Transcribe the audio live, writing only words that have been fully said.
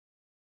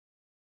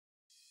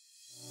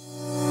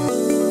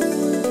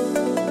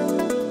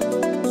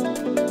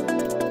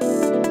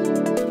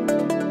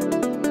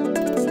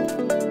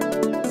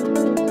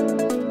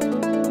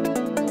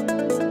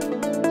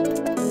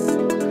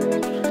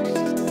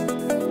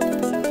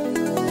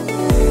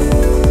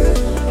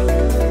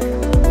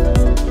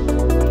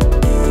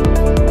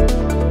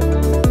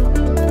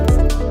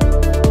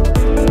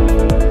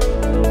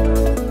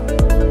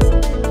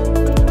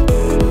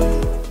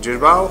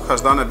Girbau has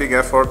done a big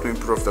effort to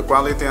improve the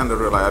quality and the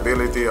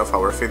reliability of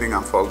our feeding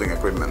and folding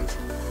equipment.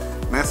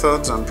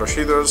 Methods and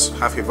procedures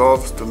have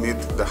evolved to meet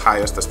the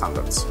highest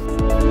standards.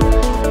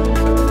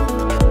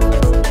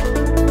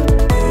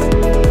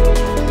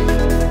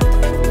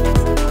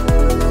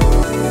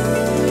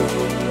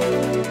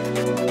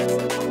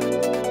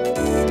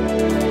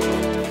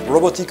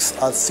 Robotics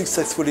has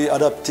successfully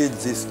adapted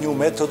this new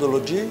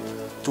methodology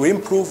to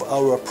improve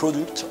our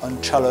product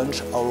and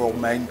challenge our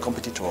main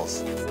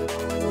competitors.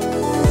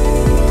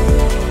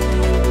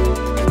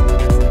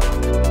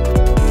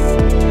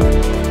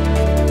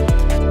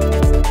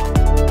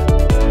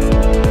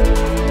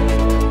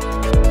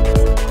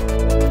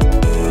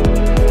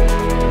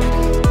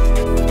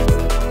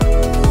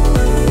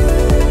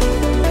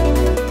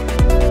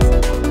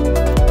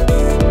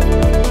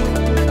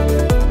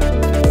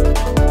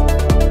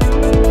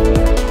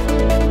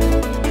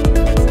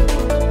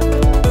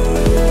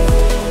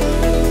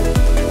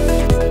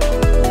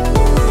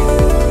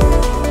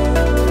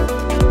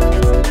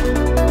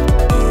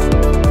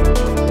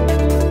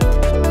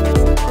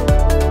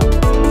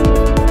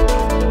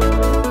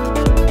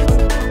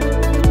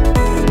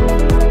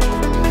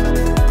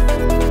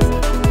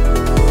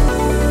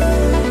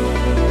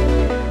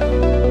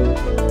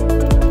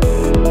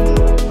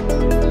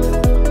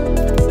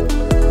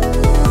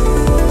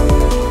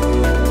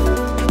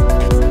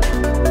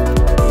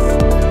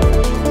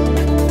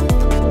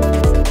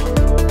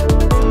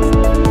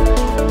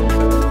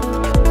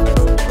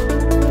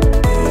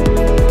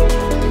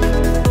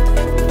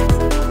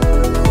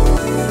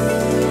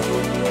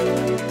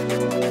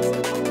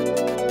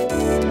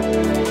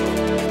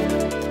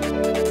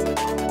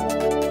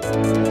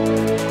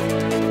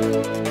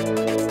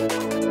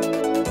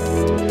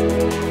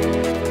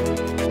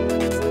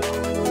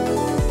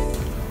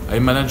 I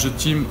manage a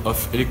team of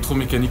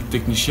electromechanic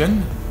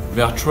technicians.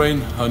 They are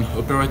trained on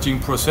operating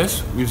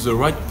process with the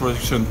right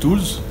production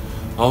tools.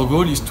 Our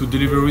goal is to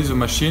deliver the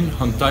machine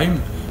on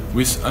time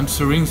with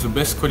ensuring the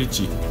best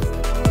quality.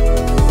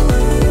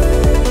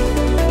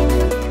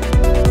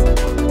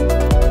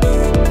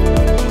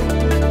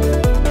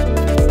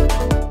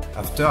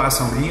 After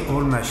assembly,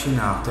 all machines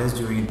are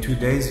tested during 2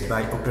 days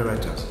by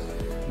operators.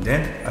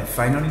 Then, a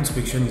final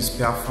inspection is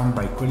performed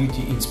by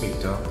quality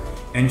inspector,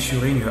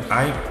 ensuring a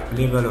high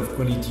level of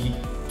quality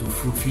to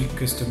fulfill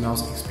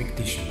customers'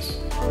 expectations.